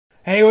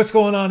Hey, what's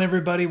going on,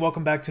 everybody?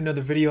 Welcome back to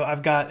another video.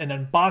 I've got an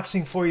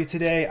unboxing for you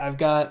today. I've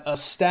got a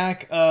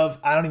stack of,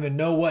 I don't even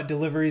know what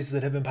deliveries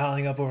that have been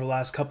piling up over the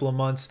last couple of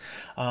months.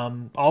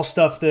 All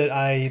stuff that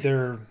I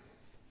either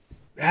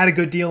had a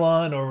good deal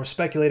on or was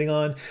speculating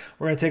on.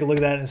 We're going to take a look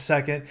at that in a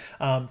second.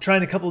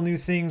 Trying a couple new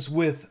things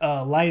with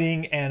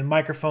lighting and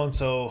microphone,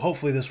 so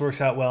hopefully this works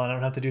out well and I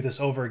don't have to do this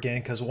over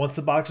again, because once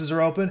the boxes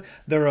are open,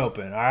 they're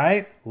open. All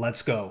right,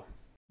 let's go.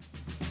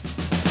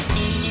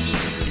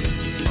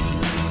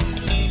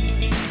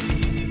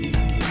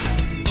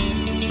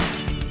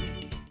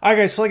 Alright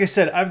guys, so like I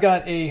said, I've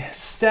got a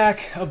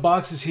stack of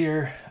boxes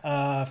here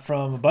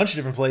from a bunch of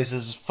different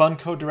places.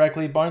 Funko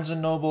directly, Barnes &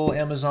 Noble,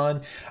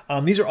 Amazon.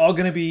 These are all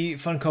going to be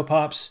Funko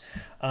Pops.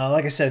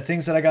 Like I said,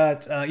 things that I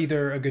got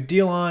either a good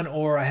deal on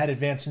or I had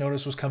advance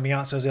notice was coming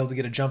out, so I was able to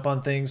get a jump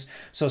on things.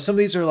 So some of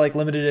these are like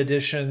limited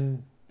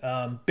edition.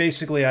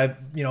 Basically, I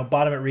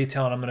bought them at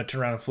retail and I'm going to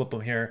turn around and flip them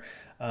here.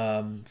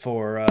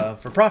 For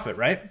profit,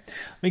 right?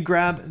 Let me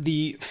grab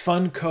the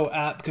Funko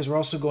app because we're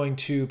also going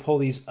to pull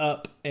these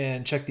up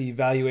and check the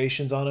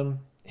valuations on them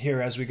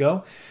here as we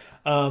go.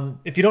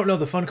 If you don't know,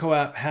 the Funko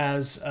app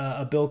has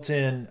a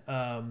built-in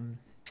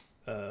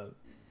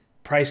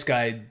price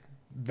guide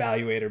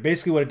valuator.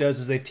 Basically what it does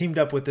is they've teamed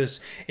up with this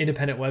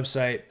independent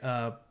website,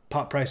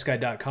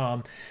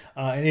 poppriceguide.com,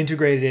 and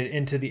integrated it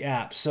into the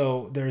app.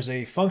 So there's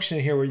a function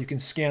here where you can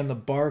scan the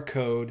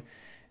barcode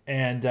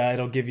and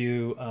it'll give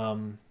you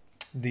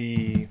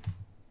the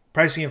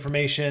pricing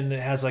information that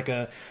has like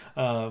a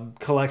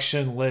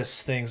collection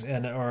list things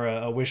or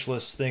a wish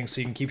list thing, so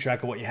you can keep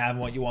track of what you have and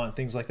what you want,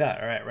 things like that.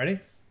 All right, ready?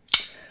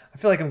 I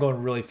feel like I'm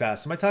going really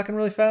fast. Am I talking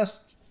really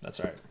fast? That's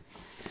all right.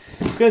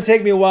 It's going to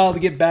take me a while to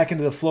get back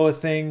into the flow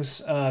of things.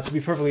 To be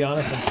perfectly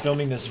honest, I'm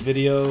filming this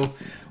video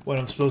when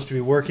I'm supposed to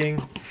be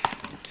working,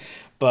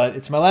 but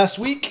it's my last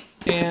week,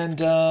 and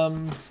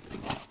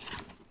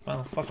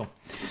well, fuck them.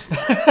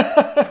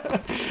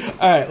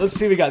 All right, let's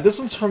see what we got. This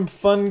one's from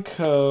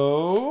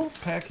Funko.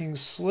 Packing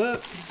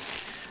slip.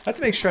 I have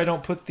to make sure I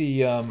don't put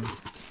the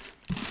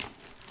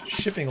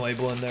shipping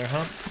label in there,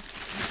 huh?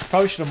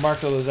 Probably should have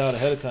marked all those out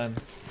ahead of time.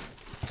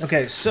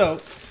 Okay, so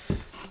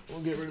we'll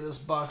get rid of this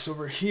box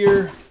over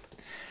here.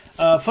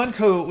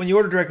 Funko, when you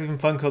order directly from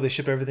Funko, they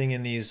ship everything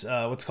in these,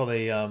 what's called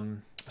a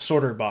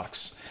sorter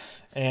box.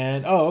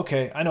 And, oh,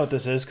 okay, I know what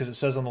this is because it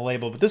says on the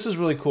label, but this is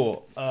really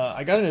cool.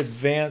 I got an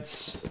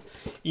advance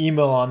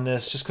email on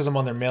this just because I'm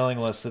on their mailing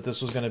list that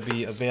this was going to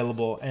be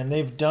available. And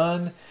they've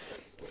done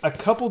a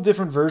couple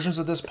different versions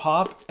of this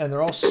pop, and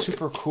they're all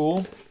super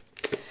cool.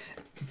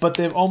 But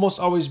they've almost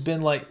always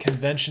been like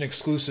convention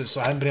exclusive,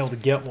 so I haven't been able to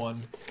get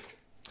one.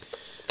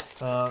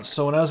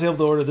 So when I was able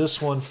to order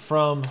this one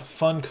from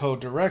Funko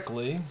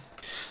directly,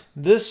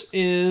 this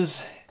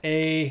is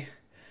a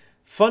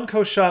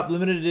Funko Shop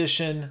limited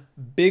edition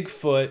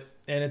Bigfoot,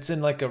 and it's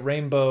in like a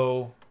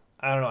rainbow,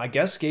 I don't know, I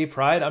guess gay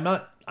pride. I'm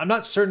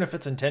not certain if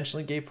it's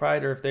intentionally gay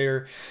pride or if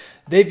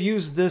they've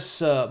used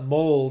this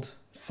mold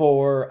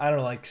for, I don't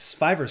know, like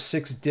 5 or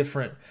 6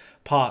 different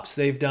pops.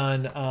 They've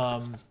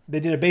done they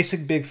did a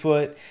basic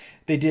Bigfoot.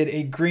 They did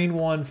a green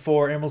one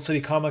for Emerald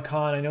City Comic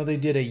Con. I know they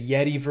did a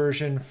Yeti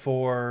version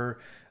for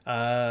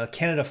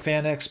Canada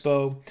Fan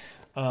Expo.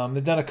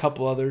 They've done a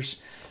couple others.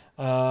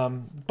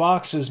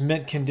 Box is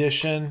mint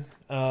condition.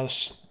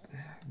 The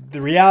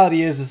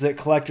reality is that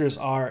collectors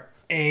are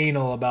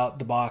anal about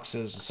the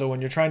boxes. So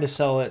when you're trying to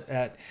sell it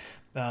at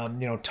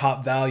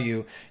top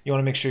value, you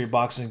want to make sure your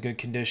box is in good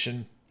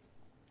condition.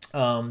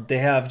 They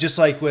have, just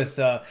like with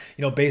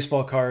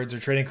baseball cards or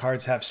trading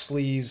cards have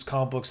sleeves,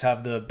 comic books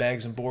have the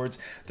bags and boards.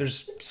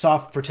 There's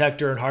soft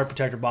protector and hard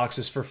protector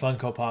boxes for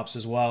Funko Pops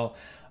as well.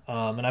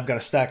 And I've got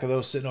a stack of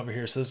those sitting over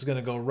here. So this is going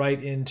to go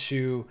right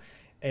into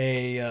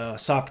a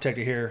soft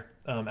protector here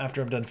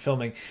after I'm done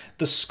filming.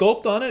 The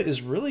sculpt on it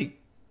is really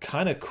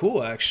kind of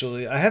cool,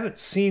 actually. I haven't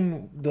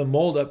seen the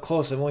mold up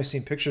close. I've only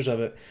seen pictures of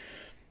it.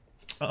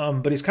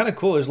 But he's kind of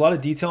cool. There's a lot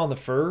of detail on the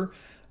fur.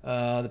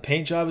 The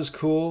paint job is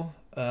cool.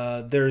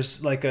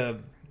 There's like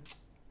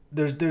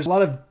there's a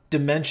lot of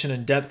dimension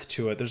and depth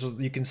to it.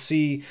 You can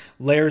see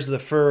layers of the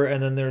fur,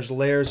 and then there's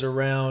layers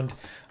around,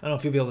 I don't know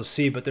if you'll be able to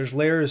see, but there's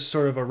layers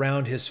sort of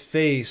around his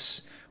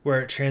face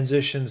where it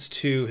transitions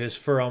to his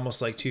fur,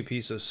 almost like 2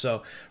 pieces.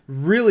 So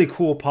really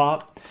cool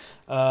pop.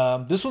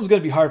 This one's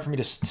going to be hard for me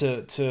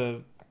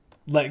to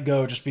let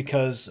go just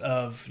because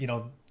of,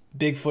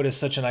 Bigfoot is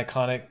such an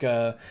iconic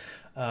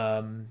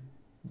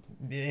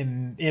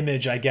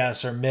image, I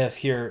guess, or myth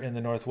here in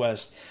the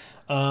Northwest.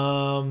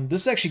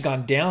 This has actually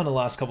gone down in the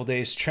last couple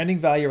days. Trending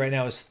value right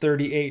now is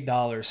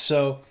 $38.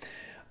 So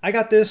I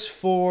got this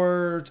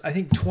for, I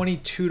think,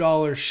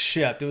 $22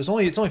 shipped. It's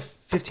only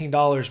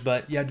 $15,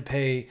 but you had to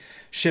pay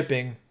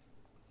shipping.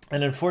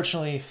 And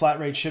unfortunately, flat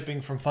rate shipping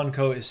from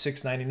Funko is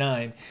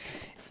 $6.99.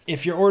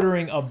 If you're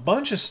ordering a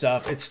bunch of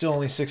stuff, it's still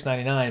only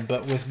 $6.99.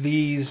 But with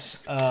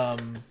these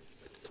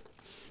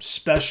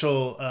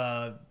special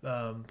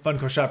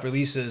Funko Shop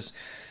releases,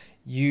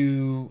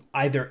 you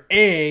either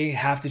A,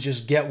 have to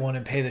just get one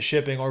and pay the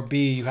shipping, or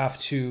B, you have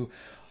to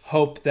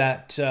hope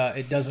that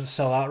it doesn't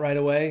sell out right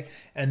away,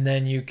 and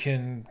then you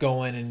can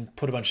go in and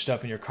put a bunch of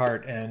stuff in your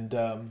cart and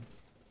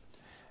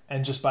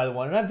just buy the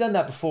one. And I've done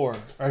that before,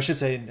 or I should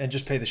say, and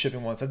just pay the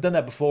shipping once. I've done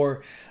that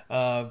before.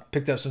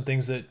 Picked up some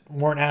things that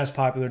weren't as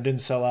popular,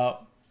 didn't sell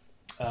out.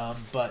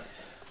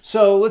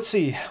 So let's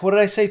see. What did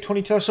I say?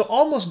 $22. So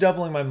almost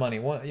doubling my money.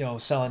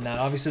 Selling that.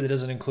 Obviously, that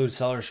doesn't include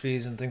seller's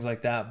fees and things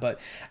like that. But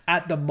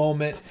at the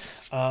moment,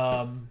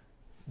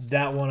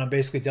 that one, I'm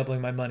basically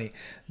doubling my money.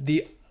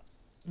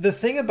 The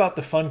thing about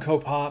the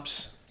Funko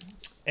Pops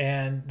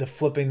and the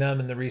flipping them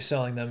and the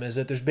reselling them is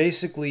that there's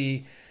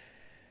basically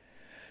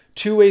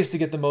two ways to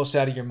get the most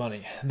out of your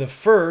money. The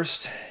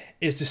first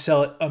is to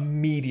sell it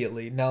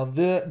immediately. Now,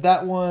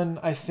 that one,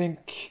 I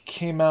think,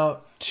 came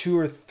out 2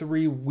 or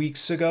 3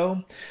 weeks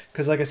ago,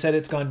 because like I said,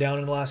 it's gone down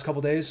in the last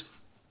couple days.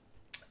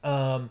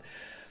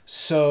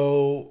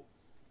 So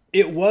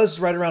it was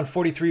right around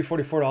 $43,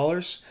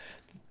 $44.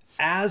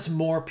 As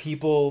more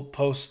people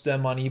post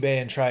them on eBay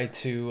and try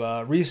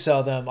to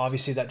resell them,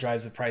 obviously that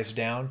drives the price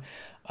down.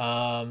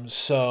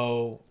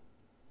 So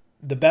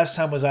the best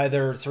time was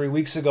either 3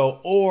 weeks ago,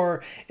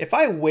 or if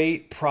I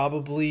wait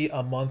probably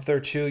a month or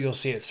two, you'll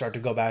see it start to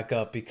go back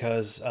up,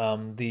 because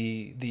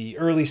the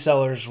early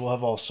sellers will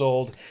have all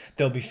sold.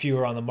 There'll be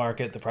fewer on the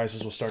market. The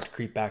prices will start to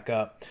creep back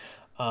up.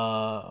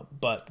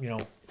 But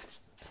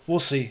we'll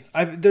see.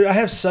 I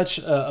have such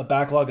a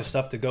backlog of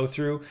stuff to go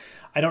through.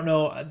 I don't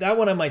know. That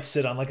one I might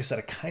sit on. Like I said,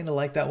 I kind of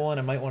like that one.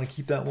 I might want to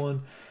keep that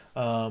one.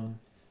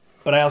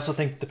 But I also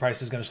think the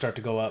price is going to start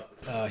to go up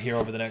here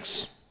over the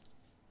next,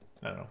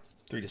 I don't know,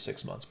 3 to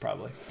 6 months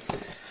probably.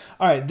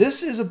 All right,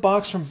 this is a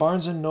box from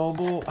Barnes &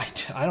 Noble. I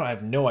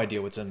have no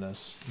idea what's in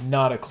this.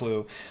 Not a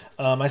clue.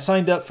 I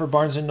signed up for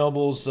Barnes &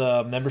 Noble's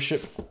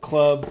membership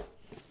club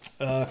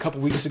a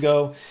couple weeks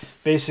ago.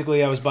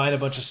 Basically, I was buying a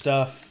bunch of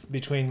stuff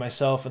between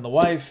myself and the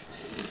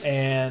wife,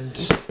 and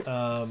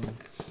for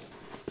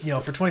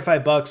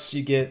 $25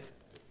 you get,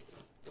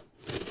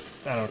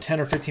 I don't know, 10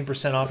 or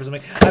 15% off or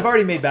something. I've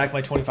already made back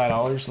my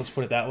 $25, let's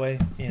put it that way,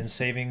 in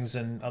savings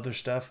and other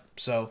stuff.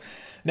 So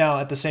now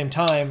at the same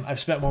time, I've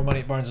spent more money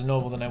at Barnes &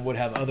 Noble than I would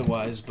have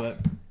otherwise, but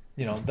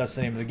that's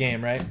the name of the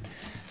game, right?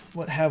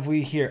 What have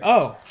we here?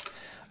 Oh,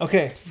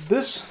 okay.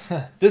 This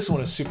one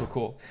is super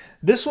cool.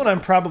 This one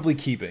I'm probably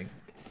keeping,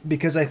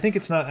 because I think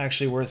it's not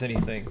actually worth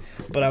anything,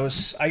 but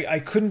I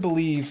couldn't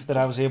believe that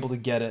I was able to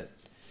get it.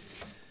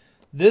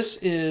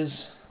 This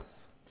is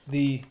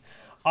the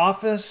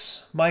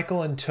Office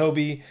Michael and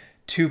Toby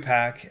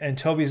 2-pack, and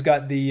Toby's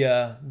got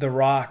the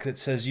rock that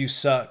says "You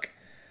suck"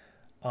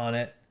 on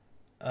it.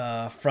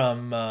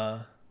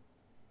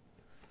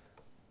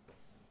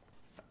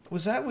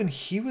 Was that when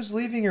he was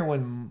leaving or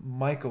when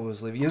Michael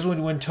was leaving? It was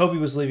when Toby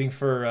was leaving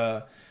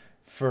for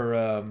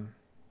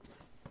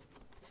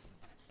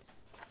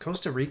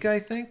Costa Rica, I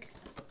think.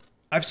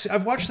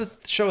 I've watched the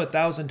show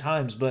 1,000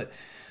 times, but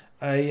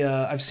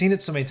I've seen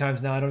it so many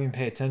times now I don't even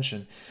pay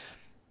attention.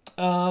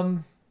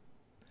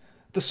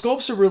 The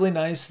sculpts are really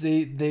nice.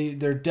 They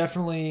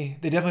definitely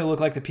look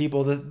like the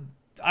people.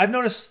 I've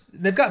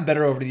noticed they've gotten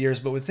better over the years,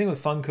 but the thing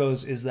with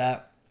Funkos is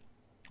that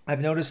I've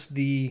noticed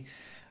when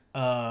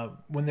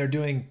they're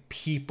doing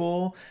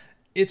people,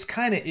 it's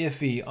kind of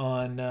iffy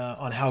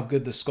on how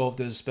good the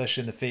sculpt is,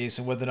 especially in the face,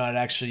 and whether or not it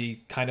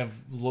actually kind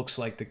of looks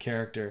like the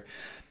character.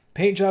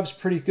 Paint job's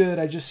pretty good.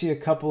 I just see a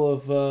couple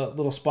of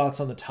little spots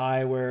on the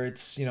tie where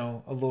it's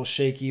a little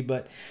shaky,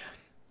 but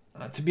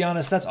to be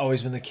honest, that's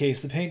always been the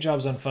case. The paint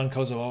jobs on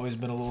Funkos have always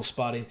been a little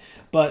spotty.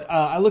 But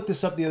I looked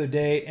this up the other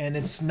day, and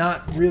it's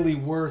not really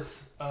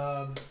worth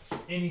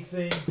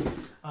anything.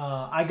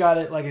 I got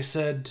it, like I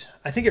said,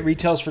 I think it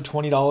retails for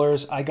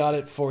 $20. I got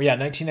it for,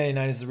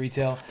 $19.99 is the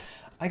retail.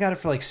 I got it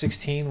for like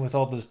 $16 with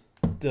all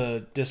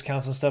the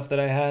discounts and stuff that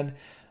I had.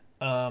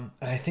 And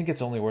I think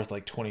it's only worth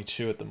like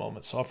 $22 at the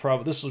moment. So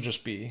this will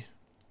just be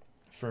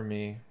for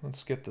me.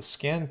 Let's get the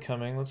scan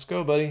coming. Let's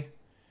go, buddy.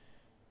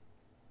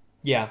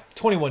 Yeah,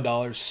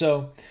 $21.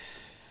 So,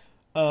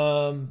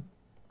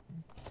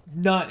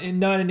 not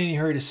in any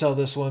hurry to sell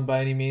this one by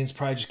any means.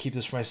 Probably just keep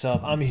this for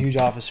myself. I'm a huge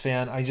Office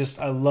fan. I just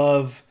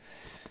love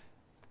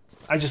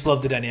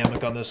the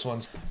dynamic on this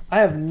one. I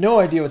have no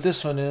idea what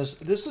this one is.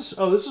 This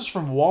is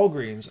from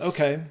Walgreens.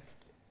 Okay.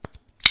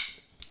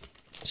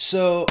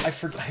 So I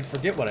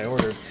forget what I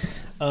ordered.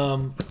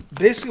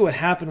 Basically what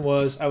happened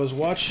was I was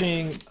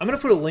watching, I'm going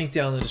to put a link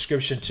down in the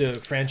description to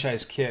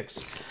Franchise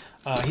Kicks.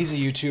 He's a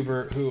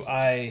YouTuber who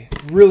I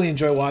really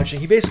enjoy watching.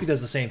 He basically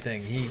does the same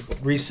thing. He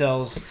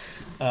resells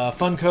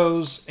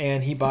Funkos,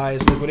 and he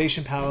buys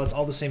liquidation pallets,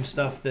 all the same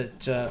stuff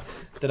that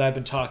I've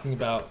been talking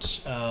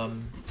about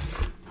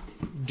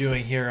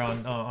doing here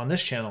on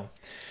this channel.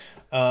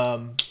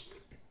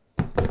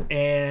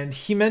 And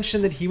he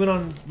mentioned that he went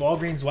on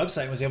Walgreens'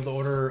 website and was able to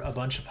order a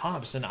bunch of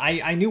Pops. And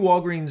I knew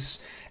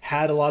Walgreens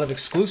had a lot of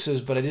exclusives,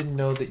 but I didn't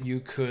know that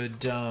you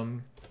could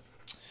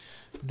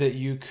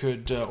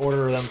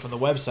order them from the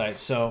website.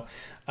 So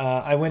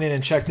I went in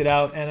and checked it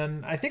out,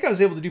 and I think I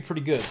was able to do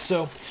pretty good.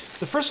 So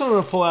the first one I'm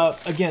going to pull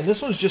out, again,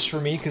 this one's just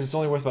for me because it's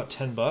only worth about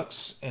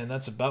 $10, and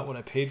that's about what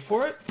I paid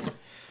for it.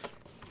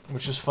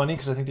 which is funny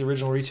because I think the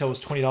original retail was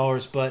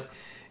 $20, but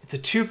it's a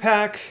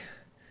 2-pack.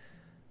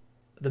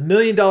 The $1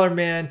 Million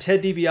Man,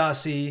 Ted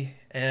DiBiase,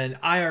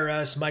 and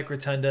IRS, Mike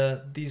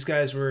Rotunda. These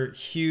guys were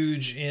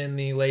huge in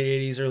the late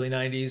 80s, early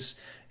 90s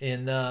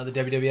in the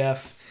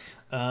WWF.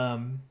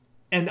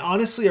 And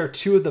honestly are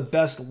two of the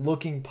best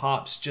looking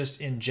pops just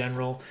in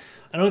general.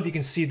 I don't know if you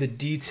can see the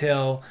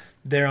detail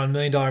there on $1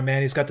 Million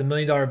Man. He's got the $1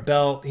 Million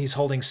belt. He's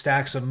holding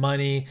stacks of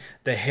money,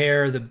 the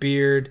hair, the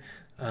beard.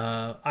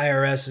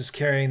 IRS is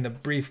carrying the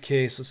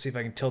briefcase. Let's see if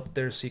I can tilt it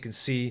there so you can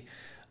see.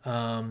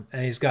 And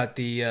he's got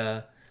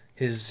the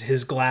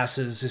his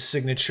glasses, his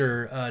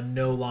signature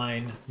no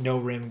line, no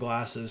rim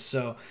glasses.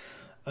 So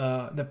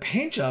the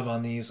paint job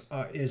on these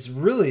is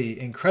really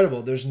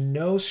incredible. There's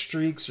no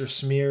streaks or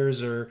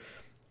smears or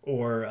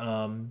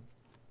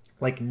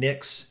like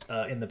nicks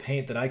in the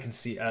paint that I can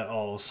see at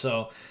all.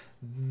 So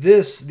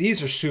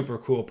these are super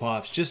cool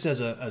pops. Just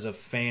as a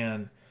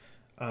fan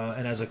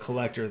and as a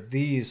collector,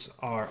 these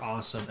are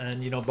awesome.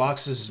 And you know,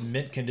 boxes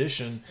mint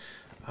condition.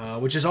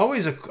 Which is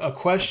always a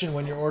question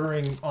when you're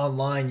ordering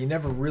online. You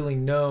never really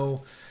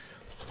know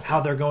how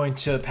they're going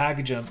to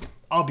package them.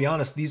 I'll be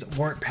honest, these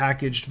weren't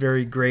packaged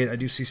very great. I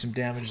do see some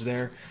damage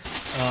there.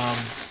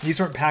 These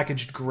weren't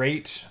packaged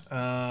great.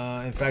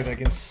 In fact, I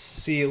can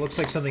see it looks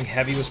like something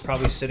heavy was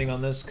probably sitting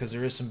on this because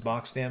there is some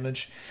box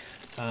damage.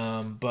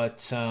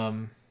 But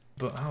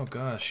oh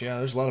gosh, yeah,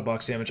 there's a lot of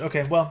box damage.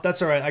 Okay, well,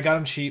 that's all right. I got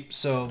them cheap,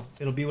 so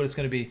it'll be what it's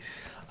going to be.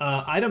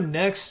 Item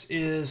next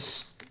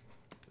is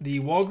the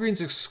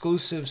Walgreens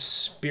exclusive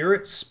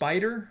Spirit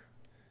Spider,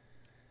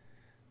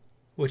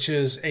 which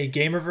is a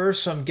Gamerverse.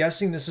 So I'm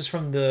guessing this is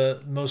from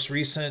the most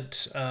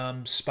recent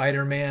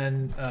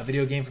Spider-Man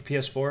video game for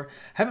PS4.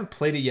 Haven't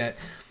played it yet.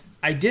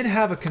 I did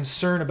have a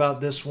concern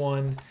about this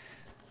one.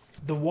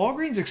 The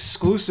Walgreens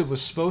exclusive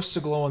was supposed to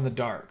glow in the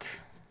dark.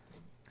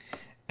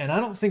 And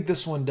I don't think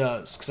this one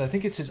does, because I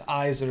think it's his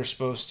eyes that are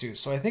supposed to.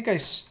 So I think I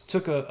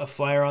took a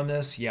flyer on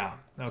this. Yeah,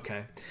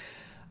 okay.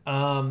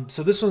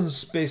 So this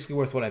one's basically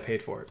worth what I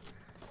paid for it,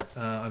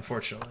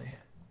 unfortunately.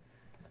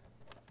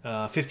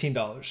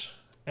 $15.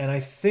 And I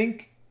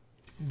think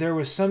there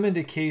was some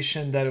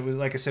indication that it was,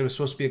 like I said, it was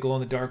supposed to be a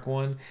glow-in-the-dark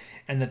one,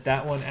 and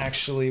that one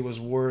actually was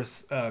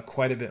worth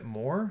quite a bit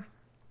more.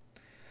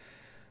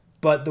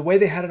 But the way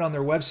they had it on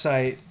their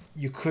website,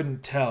 you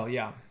couldn't tell,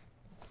 yeah.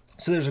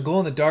 So there's a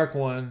glow-in-the-dark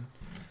one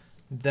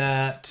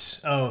that,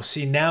 oh,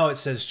 see, now it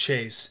says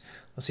Chase.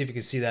 Let's see if you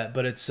can see that,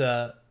 but it's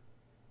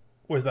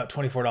worth about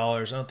 $24.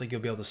 I don't think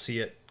you'll be able to see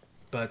it,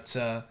 but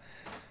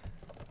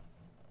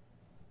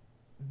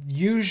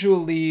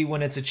usually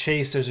when it's a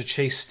Chase, there's a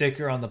Chase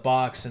sticker on the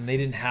box, and they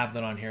didn't have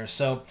that on here.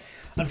 So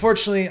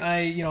unfortunately,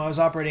 I was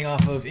operating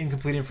off of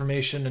incomplete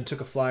information and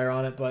took a flyer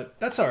on it, but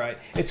that's all right.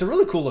 It's a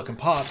really cool looking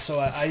pop, so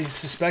I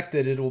suspect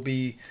that it will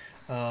be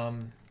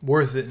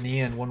worth it in the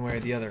end, one way or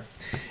the other.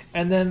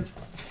 And then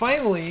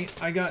finally,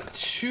 I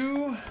got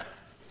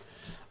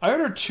I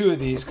ordered two of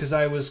these because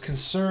I was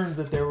concerned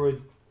that there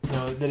would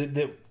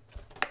that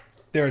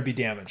there would be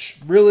damage.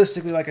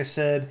 Realistically, like I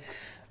said,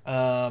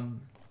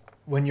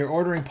 when you're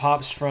ordering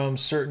pops from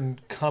certain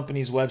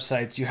companies'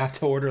 websites, you have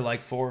to order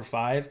like 4 or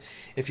 5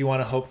 if you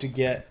want to hope to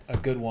get a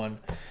good one.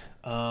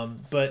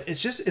 But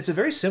it's a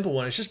very simple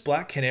one. It's just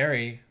Black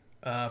Canary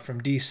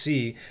from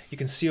DC. You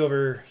can see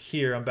over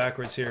here, I'm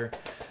backwards here,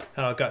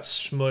 how it got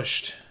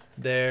smushed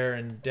there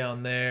and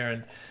down there,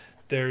 and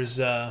there's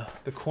the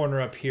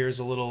corner up here is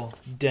a little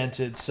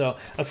dented. So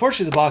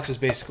unfortunately, the box is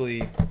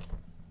basically, I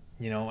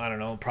don't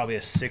know, probably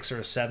a 6 or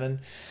a 7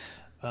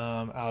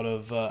 out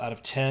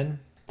of 10.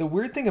 The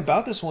weird thing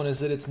about this one is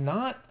that it's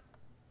not,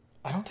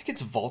 I don't think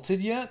it's vaulted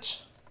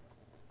yet.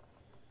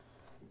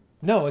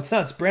 No, it's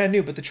not. It's brand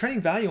new, but the trending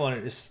value on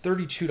it is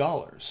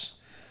 $32,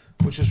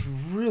 which is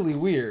really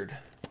weird.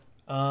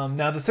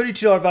 Now, the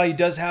 $32 value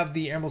does have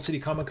the Emerald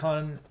City Comic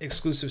Con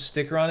exclusive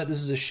sticker on it.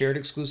 This is a shared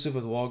exclusive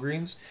with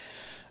Walgreens.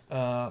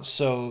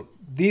 So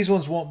these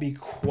ones won't be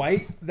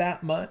quite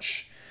that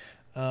much.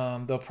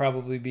 They'll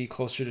probably be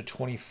closer to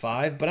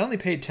 $25, but I only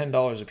paid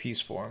 $10 a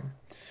piece for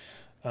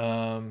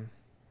them.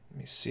 Let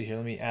me see here.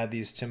 Let me add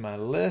these to my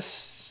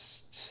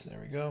list. There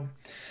we go.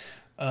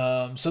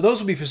 So those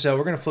will be for sale.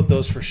 We're going to flip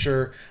those for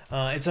sure.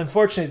 It's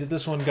unfortunate that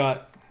this one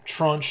got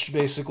trunched,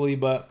 basically,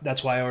 but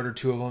that's why I ordered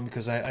 2 of them,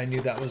 because I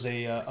knew that was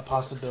a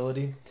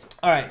possibility.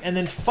 All right, and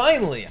then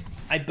finally,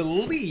 I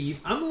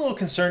believe, I'm a little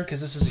concerned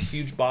because this is a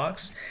huge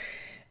box,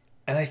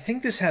 and I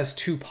think this has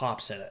 2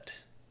 pops in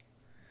it,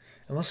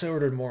 unless I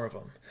ordered more of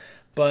them.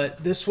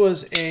 But this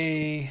was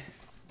a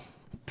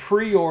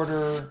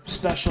pre-order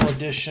special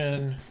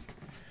edition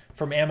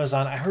from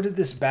Amazon. I heard of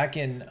this back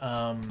in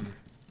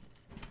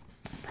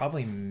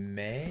probably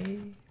May,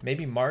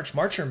 maybe March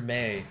or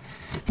May.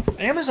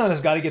 Amazon has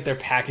got to get their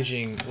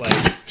packaging like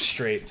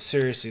straight.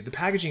 Seriously, the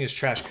packaging is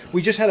trash.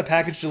 We just had a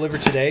package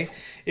delivered today.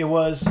 It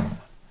was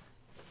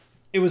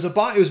a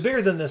box. It was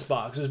bigger than this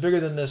box. It was bigger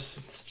than this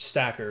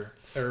stacker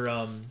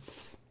or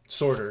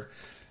sorter.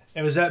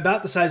 It was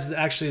about the size of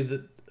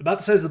about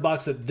the size of the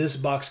box that this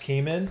box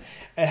came in.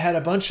 It had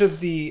a bunch of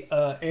the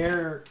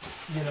air,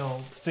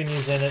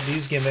 thingies in it,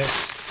 these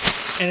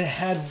gimmicks, and it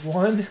had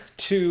one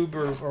tube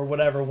or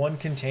whatever, one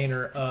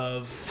container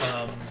of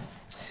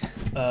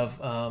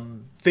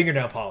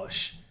fingernail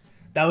polish.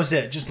 That was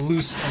it, just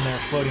loose in there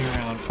floating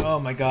around. Oh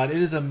my god, it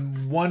is a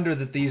wonder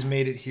that these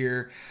made it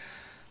here.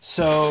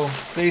 So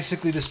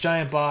basically this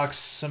giant box,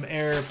 some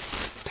air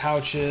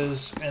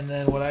pouches, and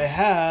then what I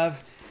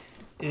have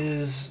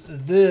is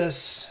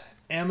this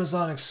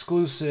Amazon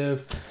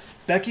exclusive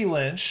Becky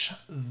Lynch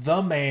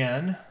The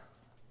Man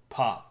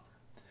Pop.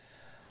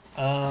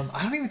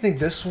 I don't even think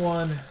this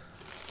one,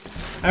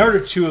 I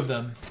ordered 2 of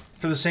them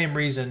for the same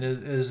reason,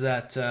 is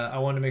that I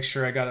wanted to make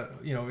sure I got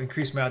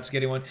increase my odds of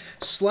getting one.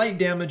 Slight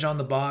damage on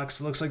the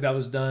box. It looks like that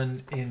was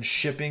done in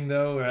shipping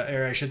though,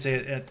 or I should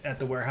say at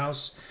the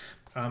warehouse,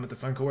 at the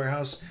Funko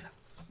warehouse.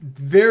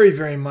 Very,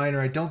 very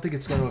minor. I don't think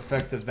it's going to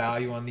affect the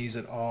value on these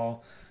at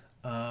all.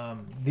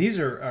 These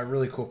are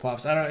really cool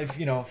pops. I don't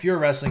know if you're a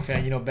wrestling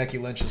fan, Becky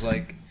Lynch is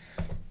like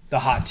the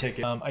hot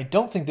ticket. I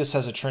don't think this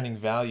has a trending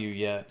value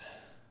yet.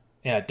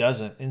 Yeah, it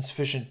doesn't.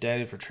 Insufficient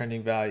data for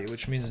trending value,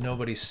 which means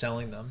nobody's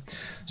selling them.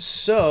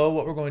 So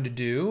what we're going to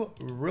do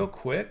real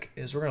quick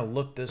is we're going to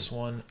look this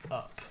one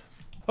up.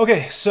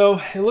 Okay,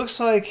 so it looks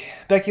like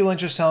Becky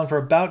Lynch is selling for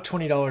about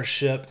 $20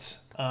 shipped,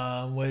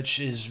 which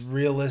is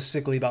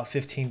realistically about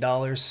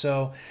 $15.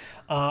 So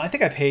I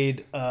think I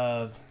paid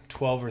 12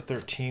 or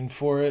 13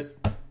 for it.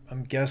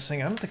 I'm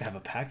guessing. I don't think I have a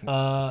packing.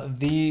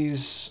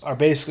 These are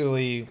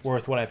basically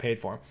worth what I paid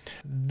for.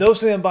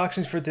 Those are the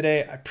unboxings for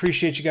today. I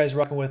appreciate you guys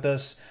rocking with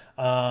us.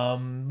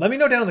 Let me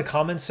know down in the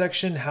comments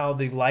section how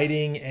the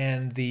lighting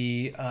and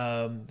the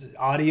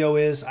audio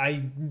is.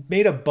 I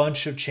made a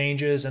bunch of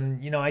changes,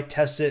 and I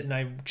test it and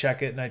I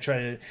check it and I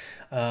try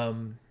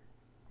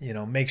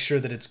to make sure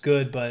that it's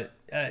good. But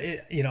there's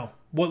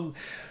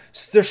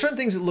certain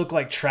things that look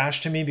like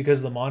trash to me because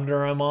of the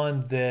monitor I'm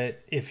on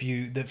that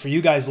for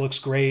you guys looks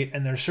great,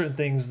 and there's certain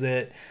things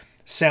that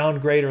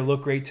sound great or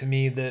look great to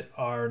me that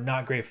are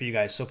not great for you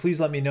guys. So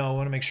please let me know. I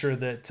want to make sure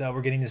that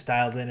we're getting this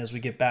dialed in as we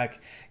get back,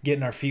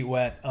 getting our feet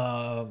wet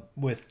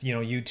with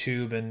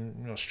YouTube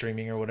and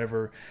streaming or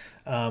whatever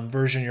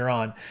version you're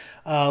on.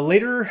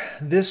 Later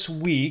this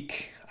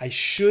week, I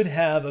should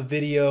have a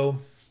video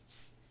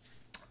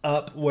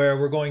up where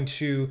we're going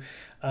to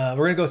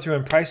go through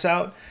and price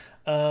out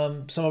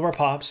some of our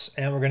pops,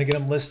 and we're going to get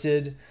them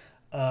listed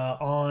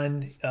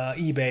on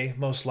eBay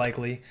most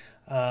likely,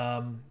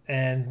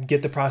 and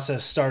get the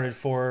process started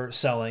for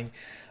selling.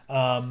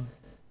 I'm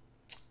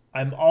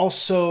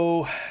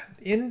also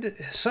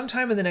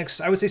sometime in the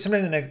next, I would say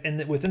sometime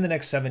within the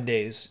next 7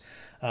 days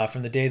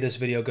from the day this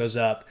video goes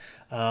up,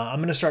 I'm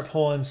going to start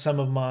pulling some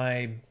of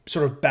my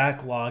sort of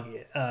backlog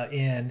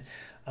in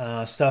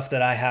stuff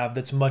that I have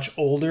that's much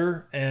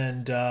older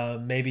and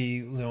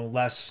maybe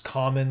less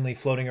commonly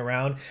floating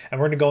around,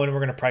 and we're gonna go in and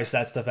we're gonna price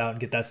that stuff out and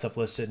get that stuff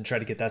listed and try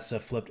to get that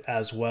stuff flipped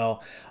as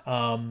well.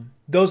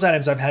 Those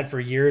items I've had for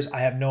years.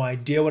 I have no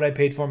idea what I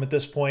paid for them at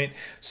this point,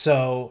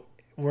 so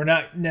we're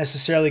not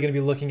necessarily going to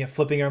be looking at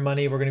flipping our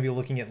money. We're going to be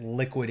looking at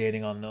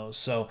liquidating on those.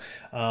 So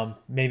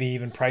maybe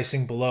even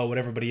pricing below what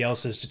everybody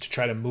else is to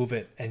try to move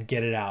it and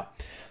get it out.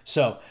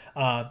 So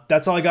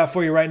that's all I got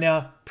for you right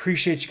now.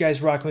 Appreciate you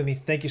guys rocking with me.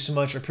 Thank you so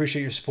much. I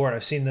appreciate your support.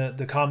 I've seen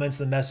the comments,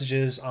 the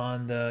messages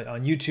on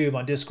YouTube,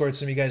 on Discord.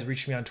 Some of you guys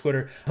reached me on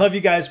Twitter. Love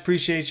you guys.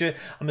 Appreciate you.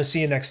 I'm going to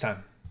see you next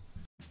time.